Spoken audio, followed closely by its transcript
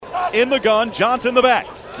in the gun. Johnson the back.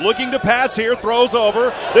 Looking to pass here. Throws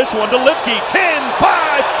over. This one to LUEPKE.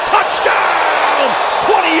 10-5. Touchdown!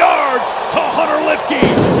 20 yards to Hunter LUEPKE.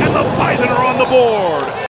 And the Bison are on the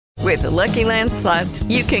board. With the Lucky Land Slots,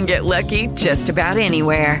 you can get lucky just about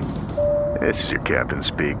anywhere. This is your captain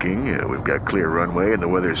speaking. We've got clear runway and the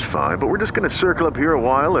weather's fine, but we're just going to circle up here a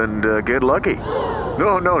while and get lucky.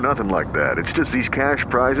 No, nothing like that. It's just these cash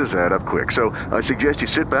prizes add up quick. So I suggest you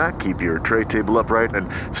sit back, keep your tray table upright, and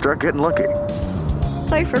start getting lucky.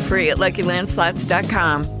 Play for free at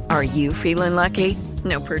LuckyLandSlots.com. Are you feeling lucky?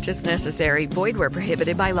 No purchase necessary. Void where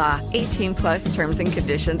prohibited by law. 18+ terms and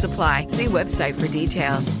conditions apply. See website for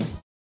details.